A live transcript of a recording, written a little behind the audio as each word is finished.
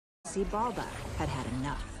Xibalba had had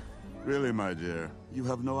enough. Really, my dear, you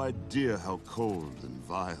have no idea how cold and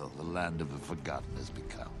vile the land of the forgotten has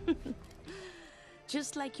become.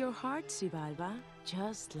 Just like your heart, xibalba.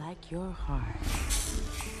 Just like your heart.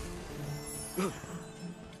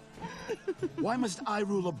 Why must I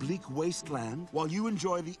rule a bleak wasteland while you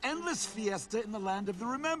enjoy the endless fiesta in the land of the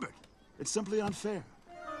remembered? It's simply unfair.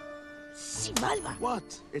 Xibalba!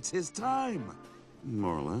 What? It's his time.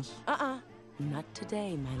 More or less. Not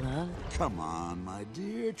today, my love. Come on, my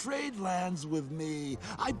dear. Trade lands with me.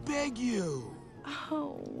 I beg you.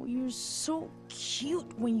 Oh, you're so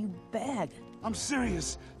cute when you beg. I'm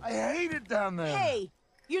serious. I hate it down there. Hey,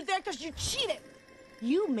 you're there because you cheated.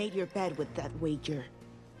 You made your bed with that wager.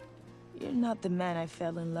 You're not the man I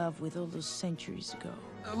fell in love with all those centuries ago.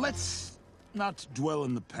 Let's not dwell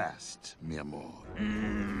in the past, mi amor.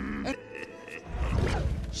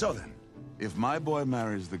 So then, if my boy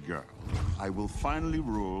marries the girl, I will finally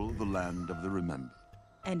rule the land of the remembered.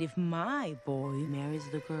 And if my boy marries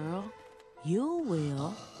the girl, you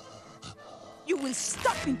will. You will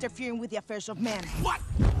stop interfering with the affairs of men. What?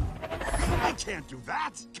 I can't do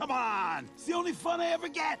that. Come on. It's the only fun I ever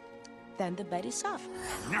get. Then the bet is off.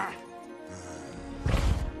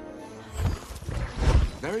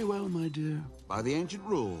 Very well, my dear. By the ancient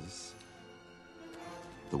rules,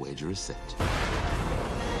 the wager is set.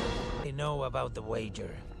 They know about the wager.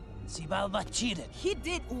 Xibalba cheated. He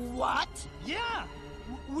did what? Yeah,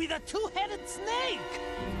 with a two-headed snake.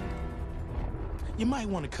 You might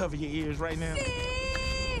want to cover your ears right now.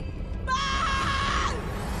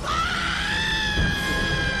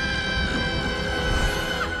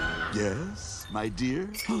 Yes, my dear?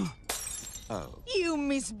 Oh. You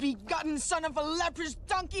misbegotten son of a leprous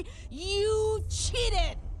donkey! You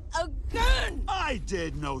cheated! Again! I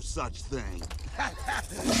did no such thing.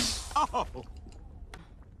 Oh.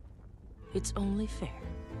 It's only fair.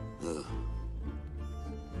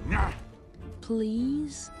 Nah.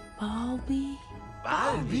 Please, Balby?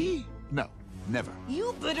 Balby? No, never.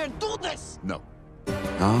 You better do this! No.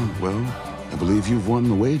 Ah, well, I believe you've won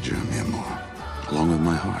the wager, mi amor. Along with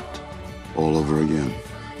my heart. All over again.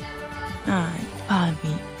 Ay,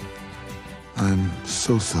 Balby. I'm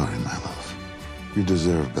so sorry, my love. You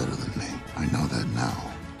deserve better than me. I know that now.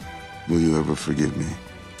 Will you ever forgive me?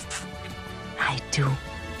 I do.